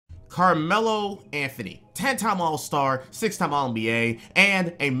Carmelo Anthony, 10-time All-Star, 6-time All-NBA,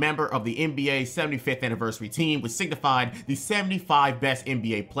 and a member of the NBA 75th anniversary team, which signified the 75 best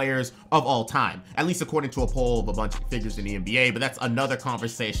NBA players of all time, at least according to a poll of a bunch of figures in the NBA, but that's another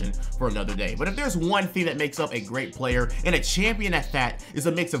conversation for another day. But if there's one thing that makes up a great player, and a champion at that, is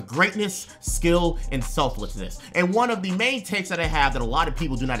a mix of greatness, skill, and selflessness. And one of the main takes that I have that a lot of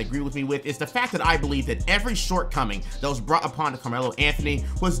people do not agree with me with is the fact that I believe that every shortcoming that was brought upon Carmelo Anthony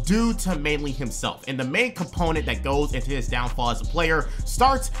was due to mainly himself, and the main component that goes into his downfall as a player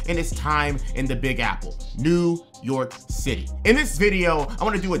starts in his time in the Big Apple, New York City. In this video, I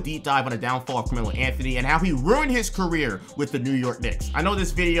want to do a deep dive on the downfall of Carmelo Anthony and how he ruined his career with the New York Knicks. I know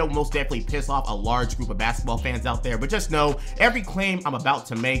this video will most definitely piss off a large group of basketball fans out there, but just know every claim I'm about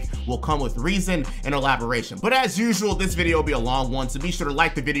to make will come with reason and elaboration. But as usual, this video will be a long one, so be sure to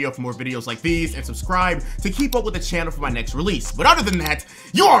like the video for more videos like these and subscribe to keep up with the channel for my next release. But other than that,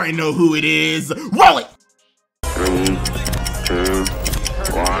 you already know who it is. Roll it! 3, 2,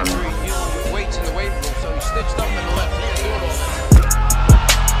 1. Weights in the weight room, so he stitched up in the left.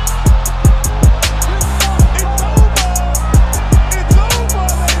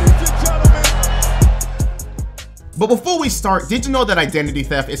 But before we start, did you know that identity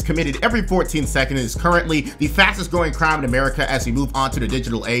theft is committed every 14 seconds and is currently the fastest growing crime in America as we move on to the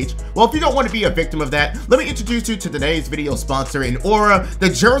digital age? Well, if you don't want to be a victim of that, let me introduce you to today's video sponsor in Aura, the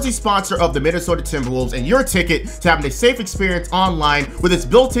jersey sponsor of the Minnesota Timberwolves, and your ticket to having a safe experience online with its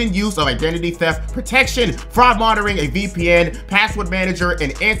built-in use of identity theft protection, fraud monitoring, a VPN, password manager,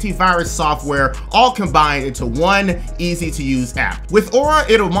 and antivirus software, all combined into one easy-to-use app. With Aura,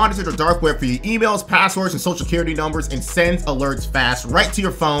 it'll monitor the dark web for your emails, passwords, and social security numbers, and sends alerts fast right to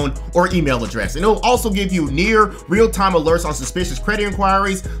your phone or email address. And it'll also give you near real-time alerts on suspicious credit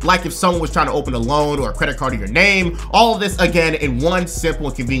inquiries, like if someone was trying to open a loan or a credit card in your name. All of this, again, in one simple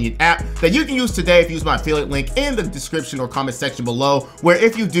and convenient app that you can use today if you use my affiliate link in the description or comment section below, where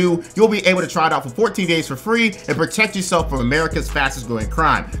if you do, you'll be able to try it out for 14 days for free and protect yourself from America's fastest growing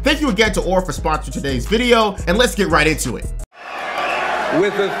crime. Thank you again to Aura for sponsoring today's video, and let's get right into it.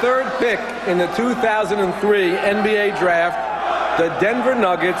 With the third pick in the 2003 NBA Draft, the Denver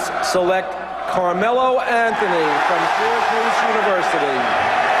Nuggets select Carmelo Anthony from Syracuse University.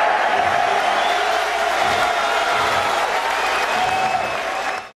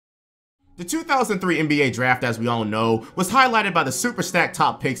 The 2003 NBA Draft, as we all know, was highlighted by the super stacked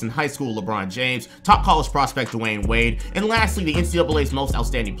top picks in high school LeBron James, top college prospect Dwayne Wade, and lastly, the NCAA's most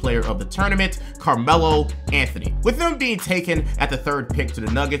outstanding player of the tournament, Carmelo Anthony. With them being taken at the third pick to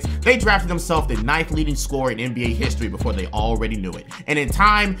the Nuggets, they drafted themselves the 9th leading scorer in NBA history before they already knew it. And in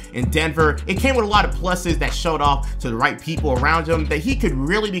time, in Denver, it came with a lot of pluses that showed off to the right people around him that he could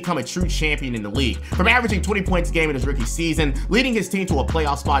really become a true champion in the league. From averaging 20 points a game in his rookie season, leading his team to a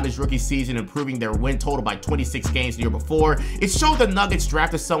playoff spot in his rookie season, improving their win total by 26 games the year before, it showed the Nuggets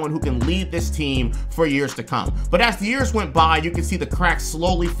drafted someone who can lead this team for years to come. But as the years went by, you can see the cracks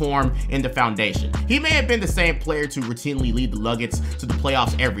slowly form in the foundation. He may have been the same player to routinely lead the Nuggets to the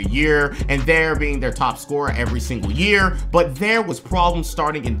playoffs every year, and there being their top scorer every single year, but there was problems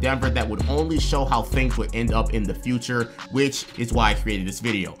starting in Denver that would only show how things would end up in the future, which is why I created this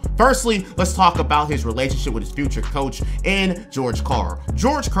video. Firstly, let's talk about his relationship with his future coach in George Karl.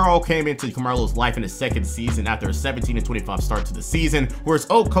 George Karl came into Carmelo's life in his second season after a 17-25 start to the season, where his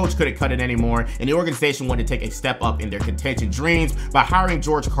old coach couldn't cut it anymore, and the organization wanted to take a step up in their contention dreams by hiring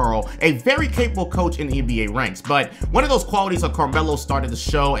George Karl, a very capable coach in the NBA ranks. But one of those qualities of Carmelo started to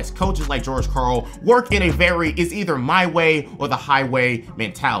show as coaches like George Karl work in a very is either my way or the highway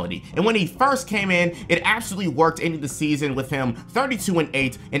mentality. And when he first came in, it absolutely worked, ending the season with him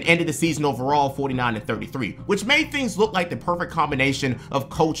 32-8 and ended the season overall 49-33, which made things look like the perfect combination of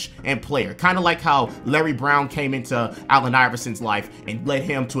coach and player, kind of like how Larry Brown came into Allen Iverson's life and led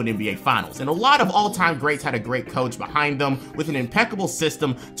him to an NBA Finals. And a lot of all-time greats had a great coach behind them with an impeccable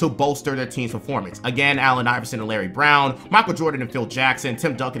system to bolster their team's performance. Again, Allen Iverson and Larry Brown, Michael Jordan and Phil Jackson,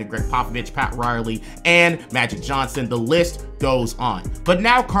 Tim Duncan and Greg Popovich, Pat Riley, and Magic Johnson. The list goes on. But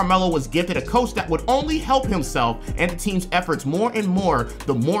now Carmelo was gifted a coach that would only help himself and the team's efforts more and more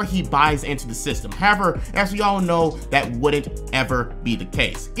the more he buys into the system. However, as we all know, that wouldn't ever be the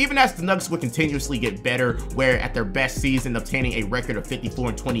case. Even as the Nuggets would continuously get better, where at their best season obtaining a record of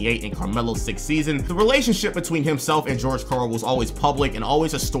 54-28 in Carmelo's 6th season, the relationship between himself and George Karl was always public and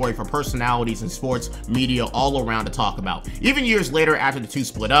always a story for personalities and sports media all around to talk about. Even years later after the two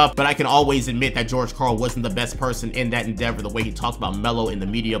split up, but I can always admit that George Karl wasn't the best person in that endeavor, the way he talked about Melo in the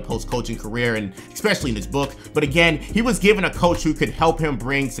media post-coaching career, and especially in his book. But again, he was given a coach who could help him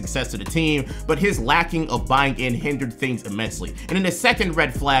bring bring success to the team, but his lacking of buying in hindered things immensely. And then the second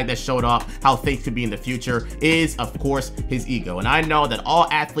red flag that showed off how things could be in the future is, of course, his ego. And I know that all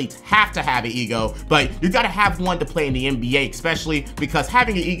athletes have to have an ego, but you got to have one to play in the NBA, especially because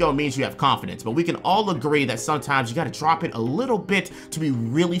having an ego means you have confidence. But we can all agree that sometimes you got to drop it a little bit to be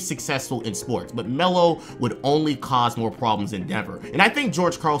really successful in sports. But Melo would only cause more problems in Denver. And I think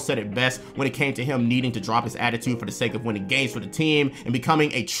George Karl said it best when it came to him needing to drop his attitude for the sake of winning games for the team and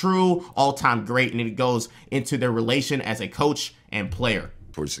becoming a true all-time great. And it goes into their relation as a coach and player.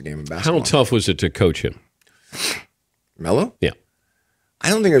 Towards the game of basketball. How tough was it to coach him? Melo? Yeah. I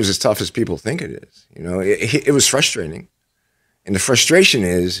don't think it was as tough as people think it is. You know, it was frustrating. And the frustration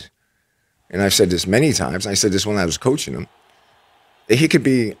is, and I've said this many times, I said this when I was coaching him, that he could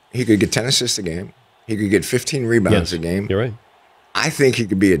get 10 assists a game. He could get 15 rebounds a game. You're right. I think he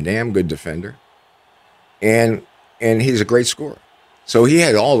could be a damn good defender. And he's a great scorer. So he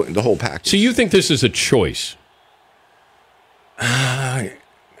had the whole package. So you think this is a choice?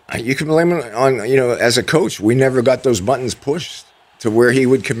 You can blame it on, you know, as a coach, we never got those buttons pushed to where he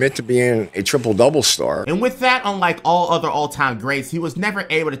would commit to being a triple-double star. And with that, unlike all other all-time greats, he was never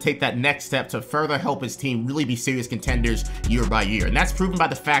able to take that next step to further help his team really be serious contenders year by year. And that's proven by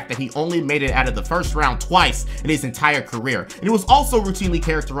the fact that he only made it out of the first round twice in his entire career. And it was also routinely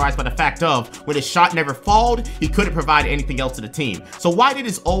characterized by the fact of when his shot never falled, he couldn't provide anything else to the team. So why did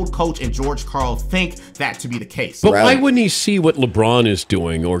his old coach and George Karl think that to be the case? But why wouldn't he see what LeBron is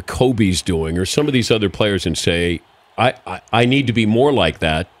doing or Kobe's doing or some of these other players and say, I need to be more like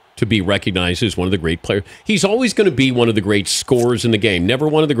that to be recognized as one of the great players? He's always going to be one of the great scorers in the game. Never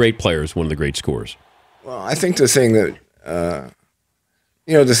one of the great players, one of the great scorers. Well, I think the thing that,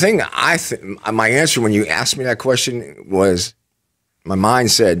 my answer when you asked me that question was, my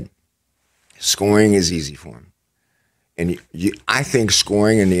mind said, scoring is easy for him. And I think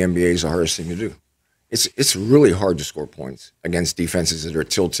scoring in the NBA is the hardest thing to do. It's really hard to score points against defenses that are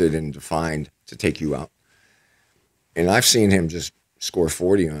tilted and defined to take you out. And I've seen him just score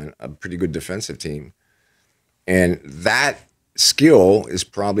 40 on a pretty good defensive team. And that skill is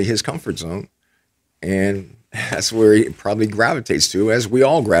probably his comfort zone. And that's where he probably gravitates to, as we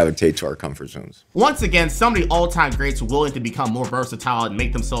all gravitate to our comfort zones. Once again, some of the all-time greats are willing to become more versatile and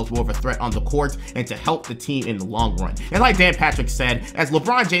make themselves more of a threat on the court and to help the team in the long run. And like Dan Patrick said, as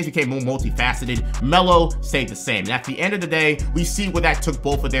LeBron James became more multifaceted, Melo stayed the same. And at the end of the day, we see where that took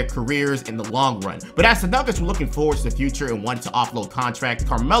both of their careers in the long run. But as the Nuggets were looking forward to the future and wanted to offload contracts,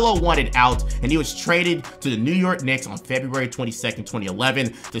 Carmelo wanted out, and he was traded to the New York Knicks on February 22nd,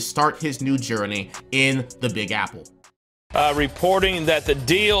 2011 to start his new journey in the Big Apple. Reporting that the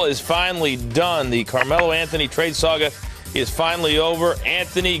deal is finally done. The Carmelo Anthony trade saga is finally over.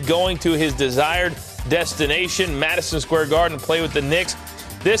 Anthony going to his desired destination, Madison Square Garden, to play with the Knicks.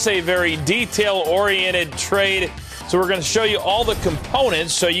 This a very detail-oriented trade, so we're going to show you all the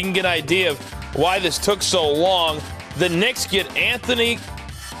components so you can get an idea of why this took so long. The Knicks get Anthony,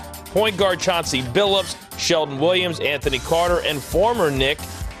 point guard Chauncey Billups, Sheldon Williams, Anthony Carter, and former Knick,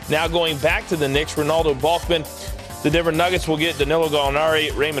 now going back to the Knicks, Ronaldo Balkman. The Denver Nuggets will get Danilo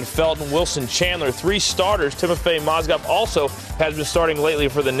Gallinari, Raymond Felton, Wilson Chandler, 3 starters. Timofey Mozgov also has been starting lately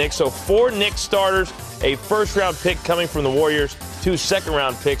for the Knicks. So 4 Knicks starters, a first-round pick coming from the Warriors, 2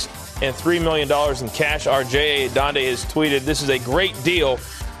 second-round picks, and $3 million in cash. Our J.A. Donde has tweeted, this is a great deal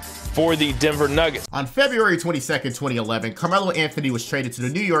for the Denver Nuggets. On February 22nd, 2011, Carmelo Anthony was traded to the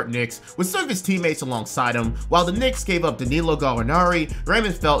New York Knicks with some of his teammates alongside him, while the Knicks gave up Danilo Gallinari,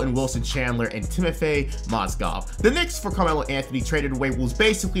 Raymond Felton, Wilson Chandler, and Timofey Mozgov. The Knicks for Carmelo Anthony traded away was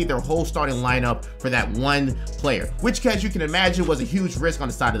basically their whole starting lineup for that one player, which, as you can imagine, was a huge risk on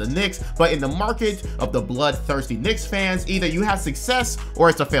the side of the Knicks, but in the market of the bloodthirsty Knicks fans, either you have success or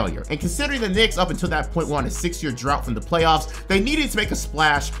it's a failure. And considering the Knicks up until that point were on a 6-year drought from the playoffs, they needed to make a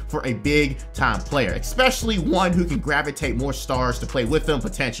splash for a big-time player, especially one who can gravitate more stars to play with them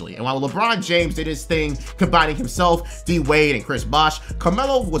potentially. And while LeBron James did his thing, combining himself, D. Wade, and Chris Bosh,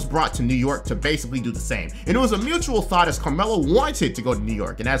 Carmelo was brought to New York to basically do the same. And it was a mutual thought as Carmelo wanted to go to New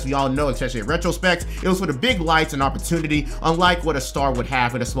York. And as we all know, especially in retrospect, it was for the big lights and opportunity, unlike what a star would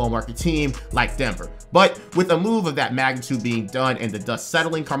have in a small market team like Denver. But with a move of that magnitude being done and the dust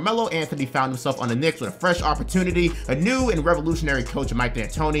settling, Carmelo Anthony found himself on the Knicks with a fresh opportunity, a new and revolutionary coach, Mike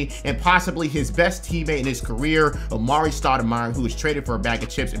D'Antoni, Anthony and possibly his best teammate in his career, Amar'e Stoudemire, who was traded for a bag of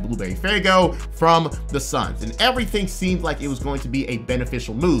chips and Blueberry Faygo from the Suns. And everything seemed like it was going to be a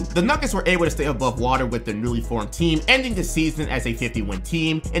beneficial move. The Nuggets were able to stay above water with their newly formed team, ending the season as a 50-win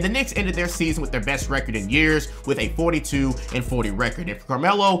team, and the Knicks ended their season with their best record in years with a 42-40 record. And for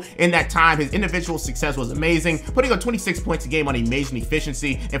Carmelo, in that time, his individual success was amazing, putting up 26 points a game on amazing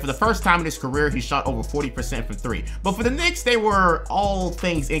efficiency, and for the first time in his career, he shot over 40% from three. But for the Knicks, they were all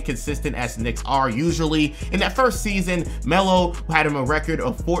things inconsistent, as the Knicks are usually. In that first season, Melo had him a record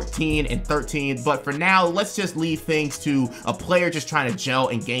of 14-13, but for now, let's just leave things to a player just trying to gel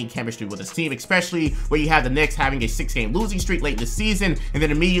and gain chemistry with his team, especially where you have the Knicks having a 6-game losing streak late in the season and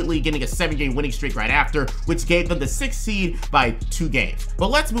then immediately getting a 7-game winning streak right after, which gave them the 6th seed by 2 games. But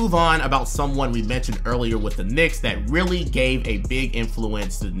let's move on about someone we mentioned earlier with the Knicks that really gave a big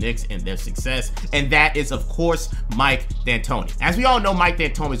influence to the Knicks and their success, and that is, of course, Mike D'Antoni. As we all know, Mike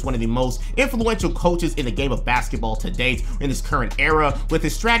D'Antoni is one of the most influential coaches in the game of basketball to date in this current era, with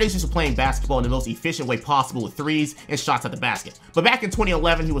his strategies of playing basketball in the most efficient way possible with threes and shots at the basket. But back in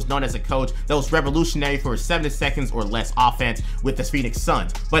 2011, he was known as a coach that was revolutionary for his 7 seconds or less offense with the Phoenix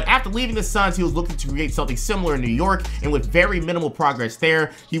Suns. But after leaving the Suns, he was looking to create something similar in New York, and with very minimal progress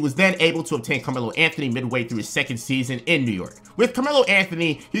there, he was then able to obtain Carmelo Anthony midway through his 2nd season in New York. With Carmelo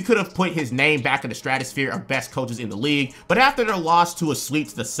Anthony, he could have put his name back in the stratosphere of best coaches in the league, but after their loss to a sweep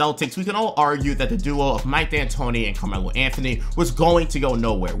to the Celtics, we can all argue that the duo of Mike D'Antoni and Carmelo Anthony was going to go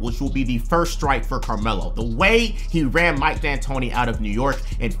nowhere, which will be the first strike for Carmelo. The way he ran Mike D'Antoni out of New York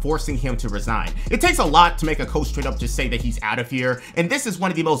and forcing him to resign. It takes a lot to make a coach straight up just say that he's out of here, and this is one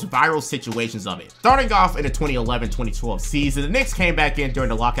of the most viral situations of it. Starting off in the 2011-2012 season, the Knicks came back in during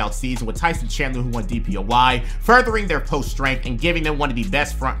the lockout season with Tyson Chandler, who won DPOY, furthering their post strength and giving them one of the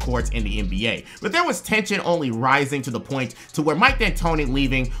best front courts in the NBA. But there was tension only rising to the point to where Mike D'Antoni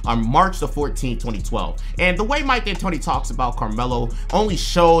leaving on March the 14th, 2012. And the way Mike D'Antoni talks about Carmelo only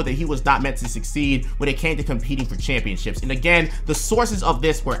showed that he was not meant to succeed when it came to competing for championships. And again, the sources of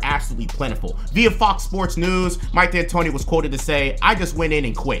this were absolutely plentiful. Via Fox Sports News, Mike D'Antoni was quoted to say, "I just went in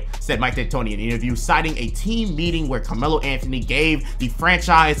and quit," said Mike D'Antoni in an interview, citing a team meeting where Carmelo Anthony gave the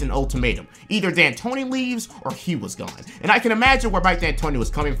franchise an ultimatum. Either D'Antoni leaves or he was gone. And I can imagine where Mike D'Antoni was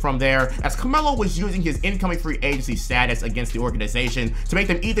coming from there, as Carmelo was using his incoming free agency status against the organization to make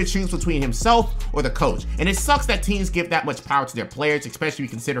them either choose between himself or the coach. And it sucks that teams give that much power to their players, especially when you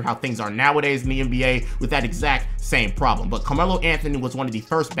consider how things are nowadays in the NBA with that exact same problem. But Carmelo Anthony was one of the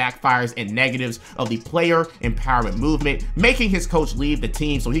first backfires and negatives of the player empowerment movement, making his coach leave the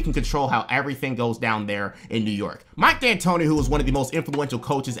team so he can control how everything goes down there in New York. Mike D'Antoni, who was one of the most influential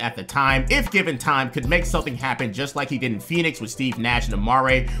coaches at the time, if given time, could make something happen just like he did in Phoenix with Steve Nash and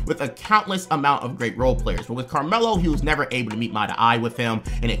Amar'e, with a countless amount of great role players. But with Carmelo, he was never able to meet eye to eye with him,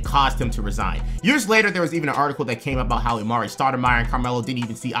 and it caused him to resign. Years later, there was even an article that came about how Amar'e Stoudemire and Carmelo didn't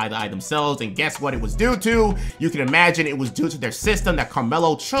even see eye to eye themselves, and guess what it was due to? You can imagine it was due to their system that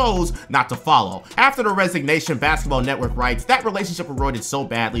Carmelo chose not to follow. After the resignation, Basketball Network writes, that relationship eroded so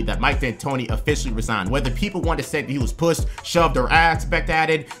badly that Mike D'Antoni officially resigned. Whether people wanted to say that he was pushed, shoved, or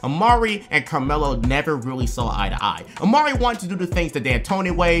expected, Amar'e and Carmelo never really saw eye to eye. Amar'e wanted to do the things the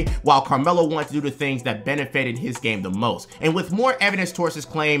D'Antoni way, while Carmelo wanted to do the things that benefited his game the most. And with more evidence towards his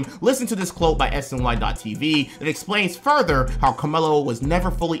claim, listen to this quote by SNY.TV that explains further how Carmelo was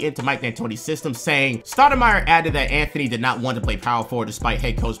never fully into Mike D'Antoni's system, saying, Stoudemire added that Anthony did not want to play power forward despite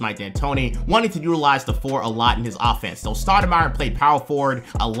head coach Mike D'Antoni wanting to utilize the 4 a lot in his offense. So Stoudemire played power forward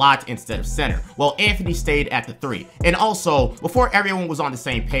a lot instead of center, while Anthony stayed at the 3. And also, before everyone was on the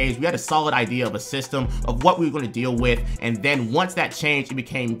same page, we had a solid idea of a system of what we were going to deal with, and then once that changed, it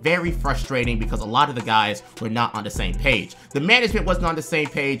became very frustrating because a lot of the guys were not on the same page. The management wasn't on the same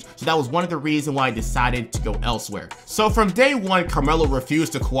page, so that was one of the reasons why I decided to go elsewhere. So from day one, Carmelo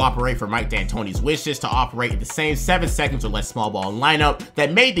refused to cooperate for Mike D'Antoni's wishes to operate in the same 7 seconds or less small ball lineup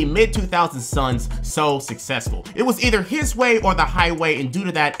that made the mid-2000s Suns so successful. It was either his way or the highway, and due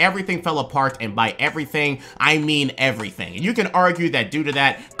to that, everything fell apart, and by everything, I mean everything. And you can argue that due to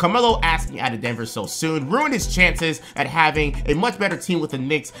that, Carmelo asking out of Denver so soon ruined his chances at having a much better team with the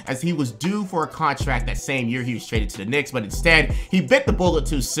Knicks, as he was due for a contract that same year he was traded to the Knicks, but instead, he bit the bullet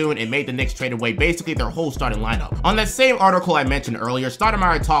too soon and made the Knicks trade away basically their whole starting lineup. On that same article I mentioned earlier,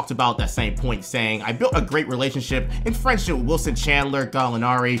 Stoudemire talked about that same point, saying, I built a great relationship and friendship with Wilson Chandler,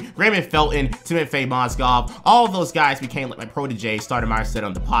 Gallinari, Raymond Felton, Timofey Mozgov. All of those guys became like my proteges, Stoudemire said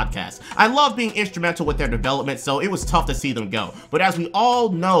on the podcast. I love being instrumental with their development, so it was tough to see them go. But as we all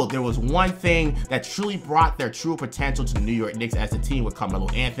know, there was one thing that truly brought their true potential to the New York Knicks as a team with Carmelo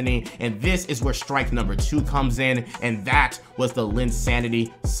Anthony, and this is where strike number 2 comes in, and that was the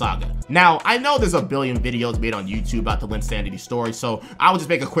Linsanity saga. Now, I know there's a billion videos made on YouTube about the Linsanity story, so I will just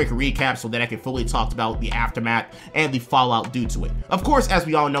make a quick recap so that I can fully talk about the aftermath and the fallout due to it. Of course, as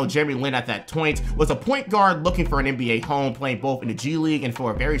we all know, Jeremy Lin at that point was a point guard looking for an NBA home, playing both in the G League and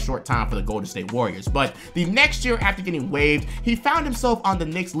for a very short time for the Golden State Warriors. But the next year after getting waived, he found himself on the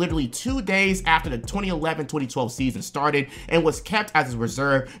Knicks literally 2 days after the 2011-2012 season started and was kept as a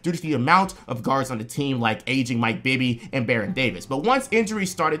reserve due to the amount of guards on the team like aging Mike Bibby and Baron Davis. But once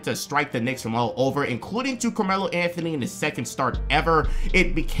injuries started to strike the Knicks from all over, including to Carmelo Anthony in his second start ever,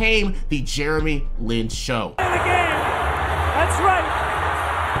 it became the Jeremy Lin show. That's right.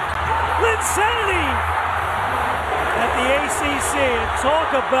 Linsanity at the ACC, and talk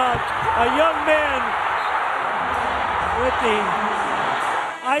about a young man with the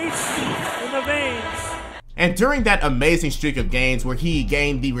ice in the veins. And during that amazing streak of games where he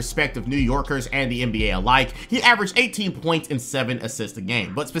gained the respect of New Yorkers and the NBA alike, he averaged 18 points and 7 assists a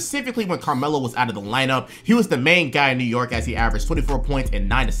game. But specifically when Carmelo was out of the lineup, he was the main guy in New York as he averaged 24 points and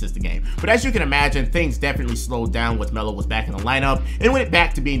 9 assists a game. But as you can imagine, things definitely slowed down once Melo was back in the lineup and went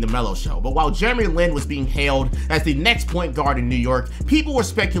back to being the Melo show. But while Jeremy Lin was being hailed as the next point guard in New York, people were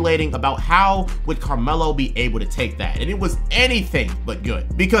speculating about how would Carmelo be able to take that. And it was anything but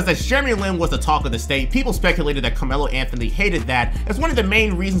good. Because as Jeremy Lin was the talk of the state, people speculated that Carmelo Anthony hated that, as one of the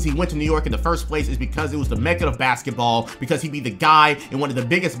main reasons he went to New York in the first place is because it was the mecca of basketball, because he'd be the guy in one of the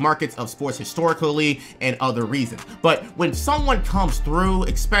biggest markets of sports historically, and other reasons. But when someone comes through,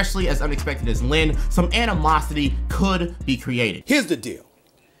 especially as unexpected as Lin, some animosity could be created. Here's the deal.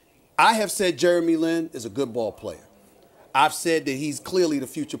 I have said Jeremy Lin is a good ball player. I've said that he's clearly the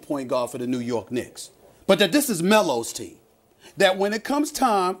future point guard for the New York Knicks. But that this is Melo's team. That when it comes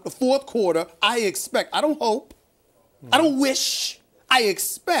time, the fourth quarter, I expect, I don't hope, I don't wish, I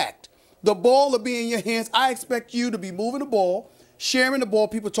expect the ball to be in your hands. I expect you to be moving the ball, sharing the ball.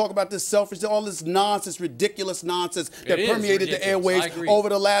 People talk about this selfish, all this nonsense, ridiculous nonsense that permeated the airwaves over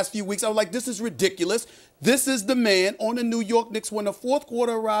the last few weeks. I was like, this is ridiculous. This is the man on the New York Knicks. When the fourth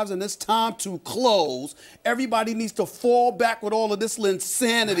quarter arrives and it's time to close, everybody needs to fall back with all of this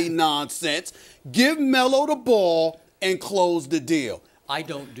Linsanity nonsense. Give Melo the ball and close the deal. I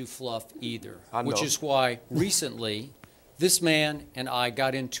don't do fluff either, which is why recently this man and I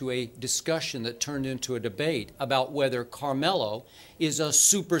got into a discussion that turned into a debate about whether Carmelo is a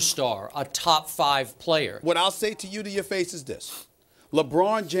superstar, a top 5 player. What I'll say to you to your face is this.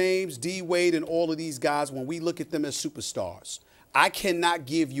 LeBron James, D. Wade, and all of these guys, when we look at them as superstars, I cannot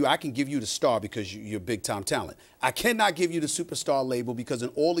give you, I can give you the star because you're big-time talent. I cannot give you the superstar label because in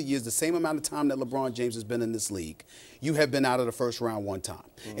all the years, the same amount of time that LeBron James has been in this league, you have been out of the first round one time.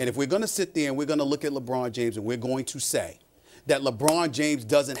 And if we're going to sit there and we're going to look at LeBron James and we're going to say that LeBron James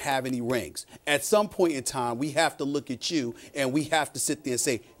doesn't have any rings, at some point in time, we have to look at you and we have to sit there and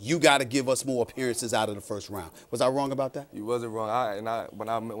say, you got to give us more appearances out of the first round. Was I wrong about that? You wasn't wrong.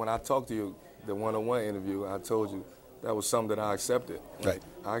 When I talked to you, the one-on-one interview, I told you, that was something that I accepted. Right.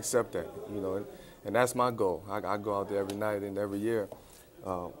 I accept that, you know, and that's my goal. I go out there every night and every year.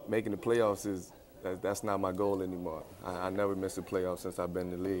 Making the playoffs that's not my goal anymore. I never missed a playoff since I've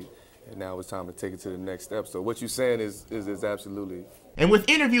been in the league, and now it's time to take it to the next step. So what you're saying is absolutely. And with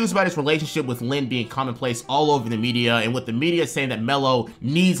interviews about his relationship with Lin being commonplace all over the media, and with the media saying that Melo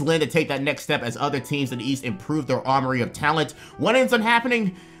needs Lin to take that next step as other teams in the East improve their armory of talent, what ends up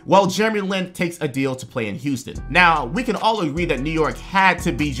happening? Well, Jeremy Lin takes a deal to play in Houston. Now, we can all agree that New York had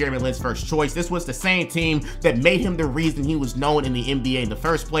to be Jeremy Lin's first choice. This was the same team that made him the reason he was known in the NBA in the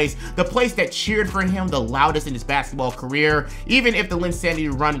first place, the place that cheered for him the loudest in his basketball career. Even if the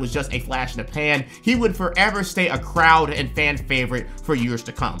Linsanity run was just a flash in the pan, he would forever stay a crowd and fan favorite for years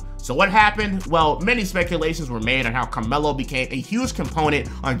to come. So what happened? Well, many speculations were made on how Carmelo became a huge component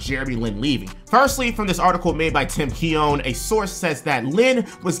on Jeremy Lin leaving. Firstly, from this article made by Tim Keown, a source says that Lin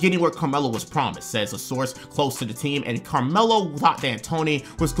was getting what Carmelo was promised, says a source close to the team, and Carmelo thought D'Antoni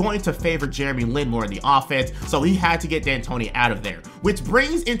was going to favor Jeremy Lin more in the offense, so he had to get D'Antoni out of there. Which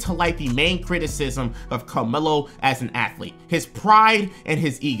brings into light the main criticism of Carmelo as an athlete, his pride and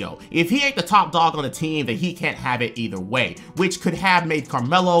his ego. If he ain't the top dog on the team, then he can't have it either way, which could have made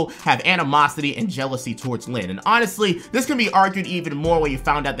Carmelo have animosity and jealousy towards Lin. And honestly, this can be argued even more when you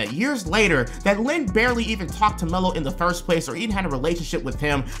found out that years later that Lin barely even talked to Melo in the first place or even had a relationship with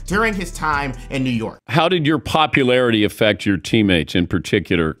him during his time in New York. How did your popularity affect your teammates, in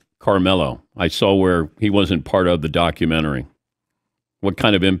particular Carmelo? I saw where he wasn't part of the documentary. What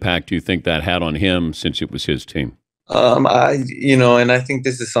kind of impact do you think that had on him since it was his team? And I think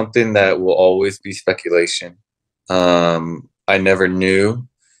this is something that will always be speculation. I never knew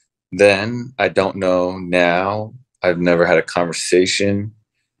then. I don't know now. I've never had a conversation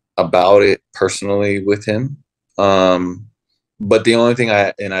about it personally with him. But the only thing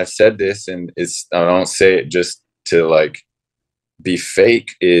I've said this, and I don't say it just to like be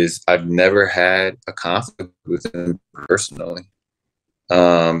fake, is I've never had a conflict with him personally.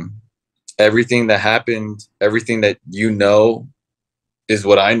 Everything that happened, everything that you know is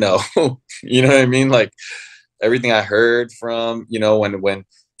what I know. You know what I mean? Like everything I heard from, you know, when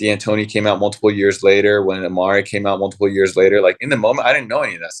D'Antoni came out multiple years later, when Amari came out multiple years later, like in the moment, I didn't know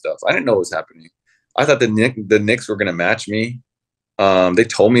any of that stuff. I didn't know what was happening. I thought the Knicks were going to match me. They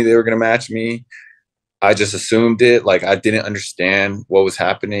told me they were going to match me. I just assumed it. Like I didn't understand what was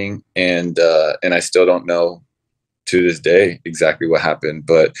happening. And I still don't know to this day exactly what happened,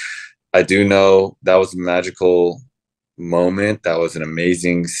 but I do know that was a magical moment. That was an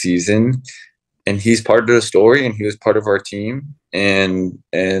amazing season, and he's part of the story, and he was part of our team, and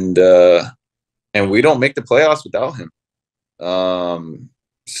we don't make the playoffs without him.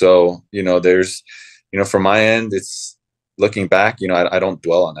 So, you know, there's, you know, from my end, it's looking back, you know, I don't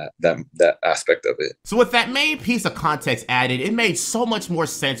dwell on that aspect of it. So with that main piece of context added, it made so much more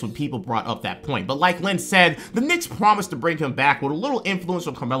sense when people brought up that point. But like Lynn said, the Knicks promised to bring him back with a little influence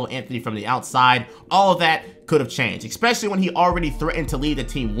from Carmelo Anthony from the outside. All of that could have changed, especially when he already threatened to leave the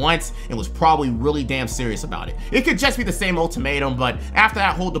team once and was probably really damn serious about it. It could just be the same ultimatum, but after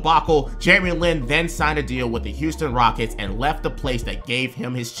that whole debacle, Jeremy Lin then signed a deal with the Houston Rockets and left the place that gave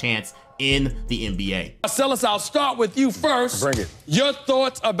him his chance in the NBA. Marcellus, I'll start with you first. Bring it. Your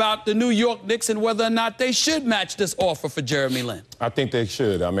thoughts about the New York Knicks and whether or not they should match this offer for Jeremy Lin. I think they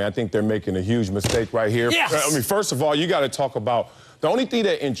should. I mean, I think they're making a huge mistake right here. Yes. I mean, first of all, you got to talk about the only thing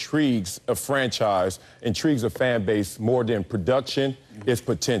that intrigues a franchise, intrigues a fan base more than production is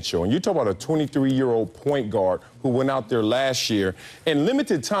potential. And you talk about a 23-year-old point guard who went out there last year in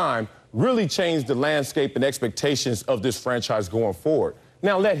limited time, really changed the landscape and expectations of this franchise going forward.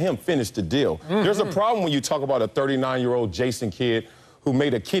 Now let him finish the deal. There's a problem when you talk about a 39-year-old Jason Kidd who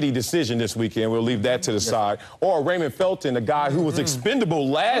made a kiddie decision this weekend. We'll leave that to the side. Or Raymond Felton, a guy who was expendable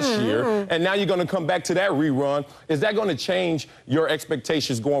last year, and now you're going to come back to that rerun. Is that going to change your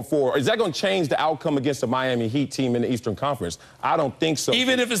expectations going forward? Is that going to change the outcome against the Miami Heat team in the Eastern Conference? I don't think so.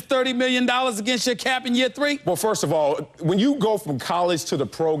 Even if it's $30 million against your cap in year 3? Well, first of all, when you go from college to the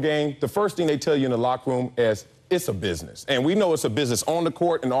pro game, the first thing they tell you in the locker room is, it's a business. And we know it's a business on the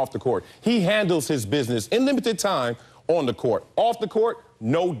court and off the court. He handles his business in limited time on the court. Off the court,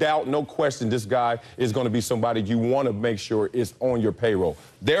 no doubt, no question, this guy is going to be somebody you want to make sure is on your payroll.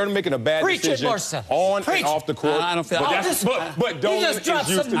 They're making a bad decision on and off the court. I don't feel but don't just dropped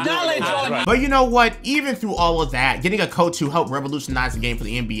some knowledge on you. But you know what? Even through all of that, getting a coach who helped revolutionize the game for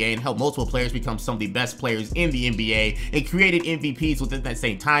the NBA and helped multiple players become some of the best players in the NBA and created MVPs within that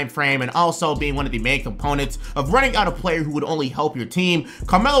same time frame, and also being one of the main components of running out a player who would only help your team,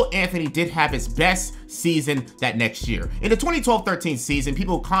 Carmelo Anthony did have his best season that next year. In the 2012-13 season,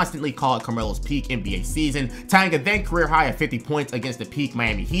 people constantly call it Carmelo's peak NBA season, tying a then career high of 50 points against the peak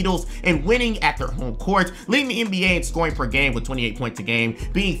Miami Heatles and winning at their home court, leading the NBA in scoring per game with 28 points a game,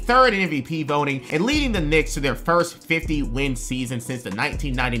 being third in MVP voting, and leading the Knicks to their first 50-win season since the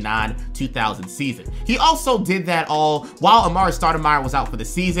 1999-2000 season. He also did that all while Amari Stoudemire was out for the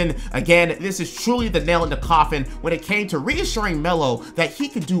season. Again, this is truly the nail in the coffin when it came to reassuring Melo that he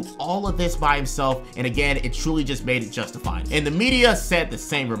could do all of this by himself, and again, it truly just made it justified. And the media said the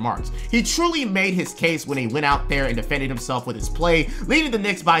same remarks. He truly made his case when he went out there and defended himself with his play, leading the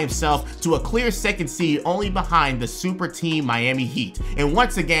Knicks by himself to a clear second seed only behind the super team Miami Heat. And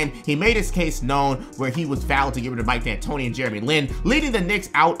once again, he made his case known where he was vowed to get rid of Mike D'Antoni and Jeremy Lin, leading the Knicks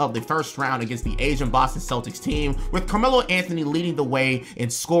out of the first round against the Asian Boston Celtics team, with Carmelo Anthony leading the way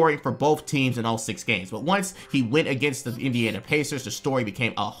in scoring for both teams in all 6 games. But once he went against the Indiana Pacers, the story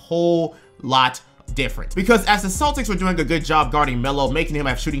became a whole lot different, because as the Celtics were doing a good job guarding Melo, making him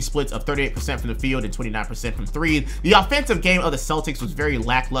have shooting splits of 38% from the field and 29% from 3, the offensive game of the Celtics was very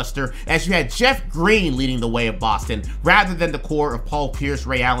lackluster, as you had Jeff Green leading the way of Boston rather than the core of Paul Pierce,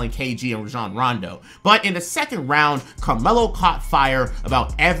 Ray Allen, KG, and Rajon Rondo. But in the second round, Carmelo caught fire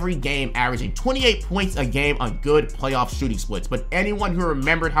about every game, averaging 28 points a game on good playoff shooting splits. But anyone who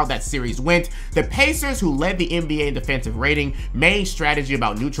remembered how that series went, the Pacers, who led the NBA in defensive rating, main strategy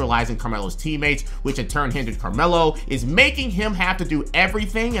about neutralizing Carmelo's teammates which in turn hindered Carmelo, is making him have to do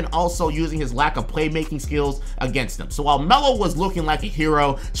everything and also using his lack of playmaking skills against him. So while Melo was looking like a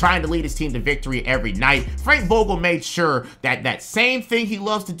hero, trying to lead his team to victory every night, Frank Vogel made sure that that same thing he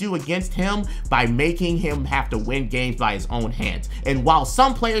loves to do against him by making him have to win games by his own hands. And while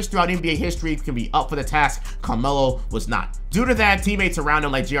some players throughout NBA history can be up for the task, Carmelo was not. Due to that, teammates around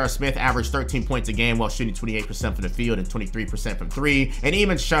him like J.R. Smith averaged 13 points a game while shooting 28% from the field and 23% from three. And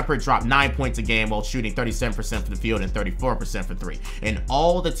even Shumpert dropped 9 points a game while shooting 37% from the field and 34% from three. And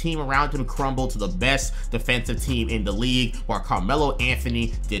all the team around him crumbled to the best defensive team in the league, while Carmelo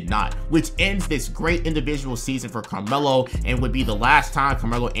Anthony did not, which ends this great individual season for Carmelo and would be the last time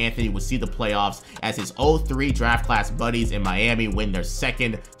Carmelo Anthony would see the playoffs, as his 03 draft class buddies in Miami win their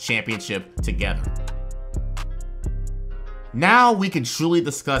second championship together. Now we can truly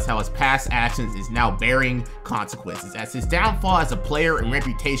discuss how his past actions is now bearing consequences, as his downfall as a player and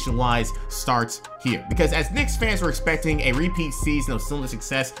reputation-wise starts here. Because as Knicks fans were expecting a repeat season of similar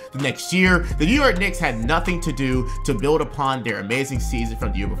success the next year, the New York Knicks had nothing to do to build upon their amazing season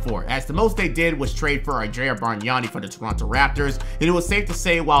from the year before, as the most they did was trade for Andrea Bargnani from the Toronto Raptors. And it was safe to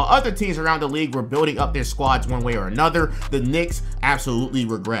say, while other teams around the league were building up their squads one way or another, the Knicks absolutely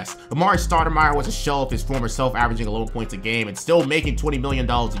regressed. Amari Stoudemire was a shell of his former self, averaging 11 points a game and still making $20 million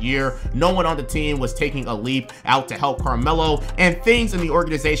a year. No one on the team was taking a leap out to help Carmelo, and things in the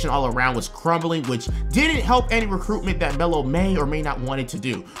organization all around was crumbling, which didn't help any recruitment that Melo may or may not wanted to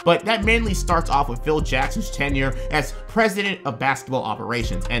do. But that mainly starts off with Phil Jackson's tenure as president of basketball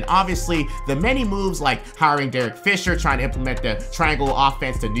operations, and obviously the many moves like hiring Derek Fisher, trying to implement the triangle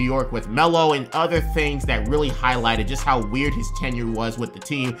offense to New York with Melo, and other things that really highlighted just how weird his tenure was with the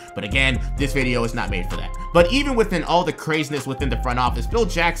team. But again, this video is not made for that. But even within all the craziness within the front office, Phil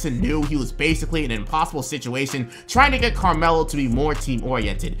Jackson knew he was basically in an impossible situation, trying to get Carmelo to be more team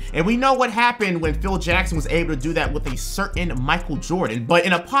oriented. And we know what happened when Phil Jackson was able to do that with a certain Michael Jordan. But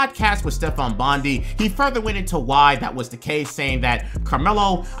in a podcast with Stefan Bondi, he further went into why that was the case, saying that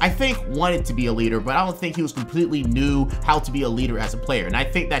Carmelo, I think, wanted to be a leader, but I don't think he was completely knew how to be a leader as a player. And I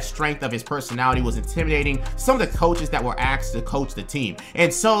think that strength of his personality was intimidating some of the coaches that were asked to coach the team.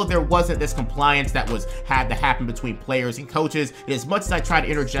 And so there wasn't this compliance that had to happen between players and coaches. As much as I try to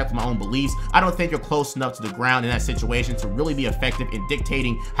interject my own beliefs, I don't think you're close enough to the ground in that situation to really be effective in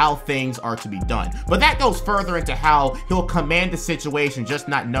dictating how things are to be done. But that goes further into how he'll command the situation, just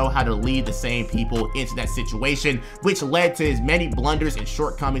not know how to lead the same people into that situation, which led to his many blunders and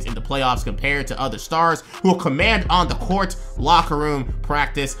shortcomings in the playoffs compared to other stars who will command on the court, locker room,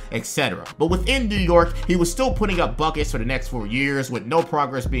 practice, etc. But within New York, he was still putting up buckets for the next 4 years, with no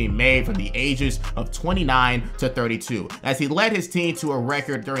progress being made from the ages of 29 to 32, as he led his team to a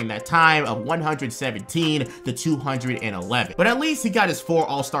record during that time of 117 to 211. But at least he got his 4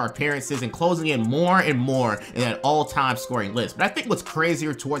 All-Star appearances and closing in more and more in that all-time scoring list. But I think what's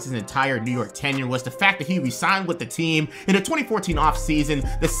crazier towards his entire New York tenure was the fact that he resigned with the team in the 2014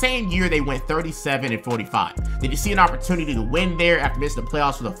 offseason, the same year they went 37 and 45. Did he see an opportunity to win there after missing the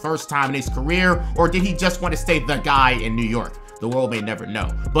playoffs for the first time in his career, or did he just want to stay the guy in New York? The world may never know.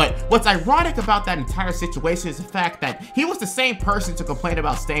 But what's ironic about that entire situation is the fact that he was the same person to complain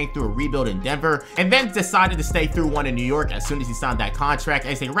about staying through a rebuild in Denver, and then decided to stay through one in New York as soon as he signed that contract,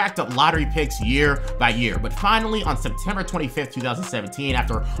 as they racked up lottery picks year by year. But finally, on September 25th, 2017,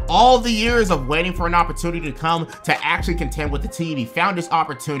 after all the years of waiting for an opportunity to come to actually contend with the team, he found his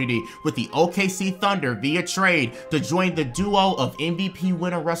opportunity with the OKC Thunder via trade to join the duo of MVP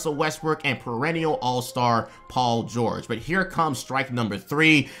winner Russell Westbrook and perennial all-star Paul George. But here comes strike number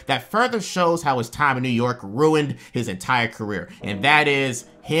 3 that further shows how his time in New York ruined his entire career, and that is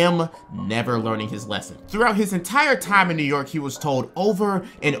him never learning his lesson. Throughout his entire time in New York, he was told over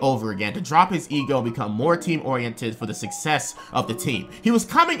and over again to drop his ego and become more team-oriented for the success of the team. He was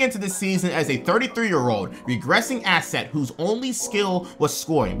coming into the season as a 33-year-old regressing asset whose only skill was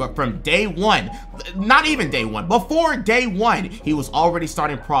scoring, but from day one, not even day one, before day one, he was already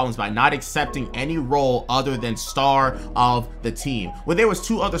starting problems by not accepting any role other than star of the team, where there was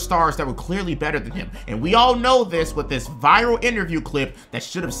 2 other stars that were clearly better than him. And we all know this with this viral interview clip that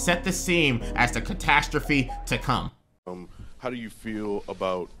should have set the scene as the catastrophe to come. How do you feel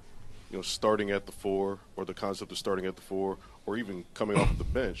about, starting at the 4, or the concept of starting at the 4, or even coming off the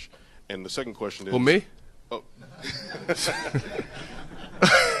bench? And the second question is, me? Oh.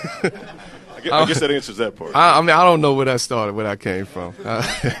 I guess that answers that part. I mean, I don't know where that started, where that came from.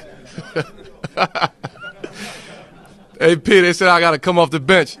 Hey, P, they said I got to come off the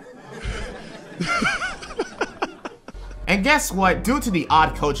bench. And guess what? Due to the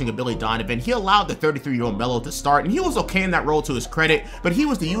odd coaching of Billy Donovan, he allowed the 33-year-old Melo to start, and he was okay in that role to his credit, but he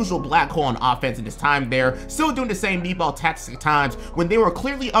was the usual black hole on offense in his time there, still doing the same meatball tactics at times when there were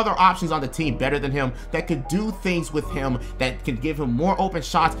clearly other options on the team better than him that could do things with him that could give him more open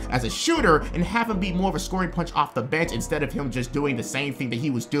shots as a shooter and have him be more of a scoring punch off the bench instead of him just doing the same thing that he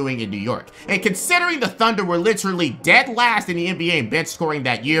was doing in New York. And considering the Thunder were literally dead last in the NBA in bench scoring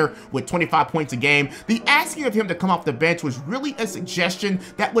that year with 25 points a game, the asking of him to come off the bench was really a suggestion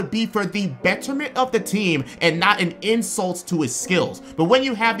that would be for the betterment of the team and not an insult to his skills. But when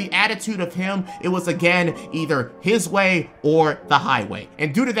you have the attitude of him, it was again either his way or the highway.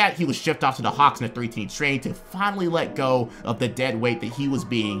 And due to that, he was shipped off to the Hawks in a 3-team train to finally let go of the dead weight that he was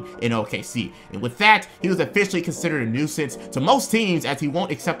being in OKC. And with that, he was officially considered a nuisance to most teams as he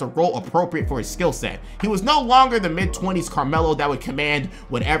won't accept a role appropriate for his skill set. He was no longer the mid-20s Carmelo that would command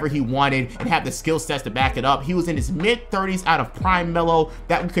whatever he wanted and have the skill sets to back it up. He was in his mid-30s out of prime Melo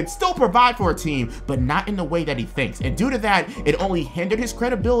that could still provide for a team, but not in the way that he thinks. And due to that, it only hindered his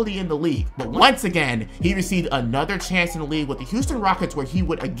credibility in the league. But once again, he received another chance in the league with the Houston Rockets, where he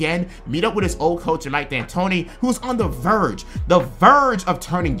would again meet up with his old coach Mike D'Antoni, who was on the verge of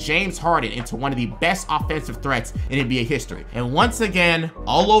turning James Harden into one of the best offensive threats in NBA history. And once again,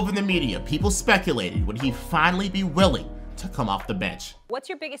 all over the media, people speculated would he finally be willing to come off the bench. What's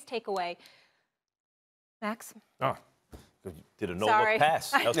your biggest takeaway, Max? Oh, did a no-look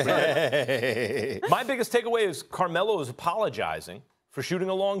pass. That was pretty good. My biggest takeaway is Carmelo is apologizing for shooting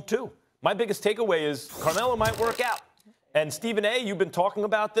a long two. My biggest takeaway is Carmelo might work out. And Stephen A., you've been talking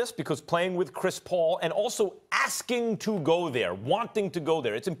about this because playing with Chris Paul and also asking to go there, wanting to go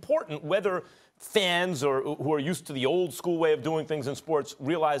there. It's important whether fans or who are used to the old school way of doing things in sports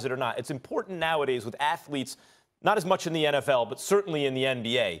realize it or not. It's important nowadays with athletes, not as much in the NFL, but certainly in the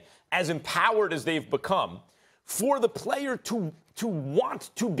NBA, as empowered as they've become, for the player to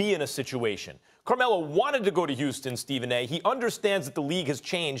want to be in a situation. Carmelo wanted to go to Houston, Stephen A. He understands that the league has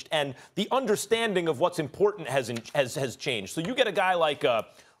changed, and the understanding of what's important has changed. So you get a guy like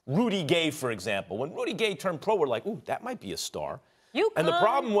Rudy Gay, for example. When Rudy Gay turned pro, we're like, ooh, that might be a star. And the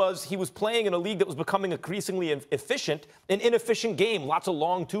problem was he was playing in a league that was becoming increasingly efficient, an inefficient game, lots of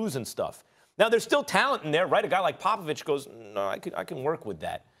long twos and stuff. Now, there's still talent in there, right? A guy like Popovich goes, no, I can work with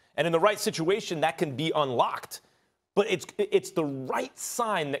that. And in the right situation, that can be unlocked. But it's the right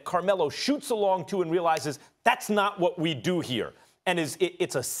sign that Carmelo shoots a long two and realizes that's not what we do here. And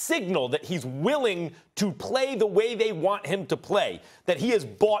it's a signal that he's willing to play the way they want him to play, that he has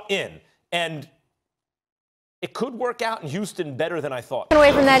bought in. And it could work out in Houston better than I thought.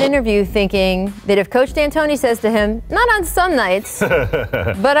 Away from that interview thinking that if Coach D'Antoni says to him, not on some nights,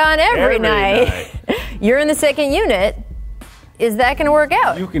 but on every night, you're in the second unit, is that going to work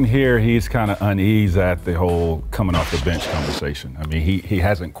out? You can hear he's kind of uneasy at the whole coming off the bench conversation. I mean, he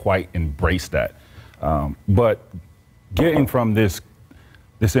hasn't quite embraced that. But getting from this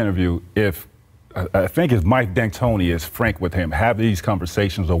interview, I think if Mike D'Antoni is frank with him, have these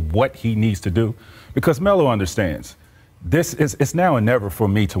conversations of what he needs to do, because Melo understands it's now or never for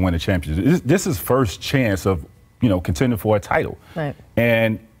me to win a championship. This is first chance of contending for a title, right?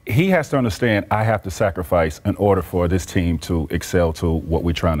 And he has to understand I have to sacrifice in order for this team to excel to what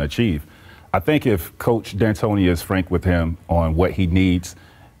we're trying to achieve. I think if Coach D'Antoni is frank with him on what he needs,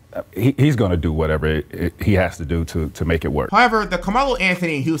 he's going to do whatever he has to do to make it work. However, the Carmelo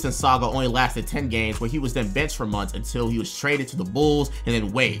Anthony and Houston saga only lasted 10 games, where he was then benched for months until he was traded to the Bulls and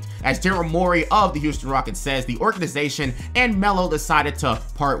then waived. As Daryl Morey of the Houston Rockets says, the organization and Melo decided to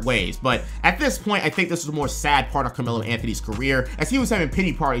part ways. But at this point, I think this is the more sad part of Carmelo Anthony's career, as he was having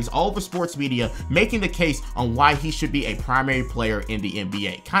pity parties all over sports media, making the case on why he should be a primary player in the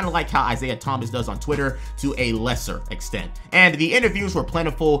NBA. Kind of like how Isaiah Thomas does on Twitter to a lesser extent. And the interviews were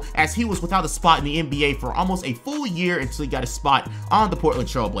plentiful, as he was without a spot in the NBA for almost a full year until he got a spot on the Portland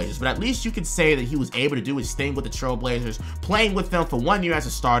Trail Blazers. But at least you can say that he was able to do his thing with the Trail Blazers, playing with them for 1 year as a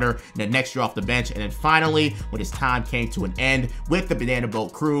starter and the next year off the bench. And then finally, when his time came to an end with the Banana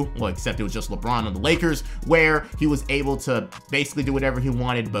Boat crew, well, except it was just LeBron on the Lakers, where he was able to basically do whatever he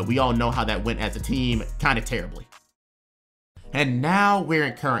wanted, but we all know how that went as a team, kind of terribly. And now we're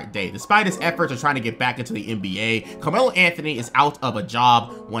in current day. Despite his efforts of trying to get back into the NBA, Carmelo Anthony is out of a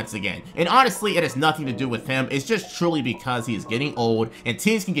job once again. And honestly, it has nothing to do with him. It's just truly because he is getting old, and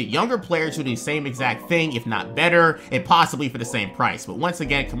teams can get younger players who do the same exact thing, if not better, and possibly for the same price. But once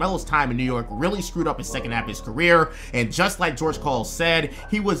again, Carmelo's time in New York really screwed up his second half of his career. And just like George Karl said,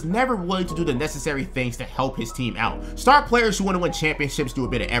 he was never willing to do the necessary things to help his team out. Star players who want to win championships do a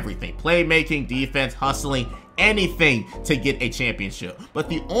bit of everything: playmaking, defense, hustling, anything to get a championship. But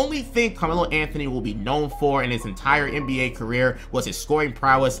the only thing Carmelo Anthony will be known for in his entire NBA career was his scoring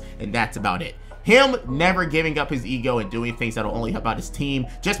prowess, and that's about it. Him never giving up his ego and doing things that will only help out his team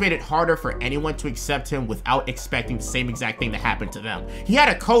just made it harder for anyone to accept him without expecting the same exact thing to happen to them. He had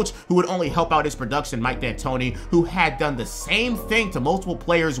a coach who would only help out his production, Mike D'Antoni, who had done the same thing to multiple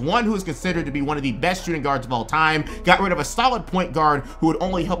players, one who is considered to be one of the best shooting guards of all time, got rid of a solid point guard who would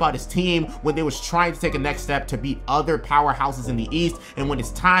only help out his team when they was trying to take a next step to beat other powerhouses in the East, and when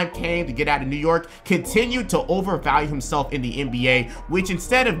his time came to get out of New York, continued to overvalue himself in the NBA, which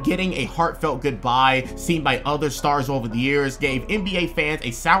instead of getting a heartfelt goodbye seen by other stars over the years, gave NBA fans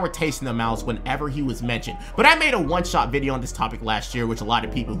a sour taste in their mouths whenever he was mentioned. But I made a one-shot video on this topic last year, which a lot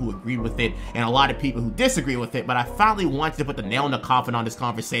of people who agreed with it and a lot of people who disagree with it, but I finally wanted to put the nail in the coffin on this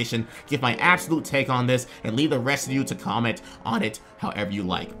conversation, give my absolute take on this, and leave the rest of you to comment on it however you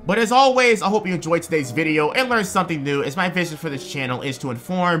like. But as always, I hope you enjoyed today's video and learned something new, as my vision for this channel is to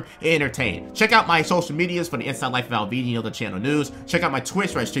inform and entertain. Check out my social medias for the inside life of Alvini and other channel news. Check out my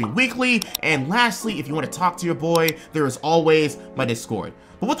Twitch where I stream weekly. And lastly, if you want to talk to your boy, there is always my Discord.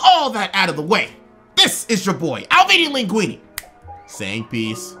 But with all that out of the way, this is your boy, Alvini Linguini, saying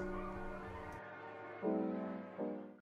peace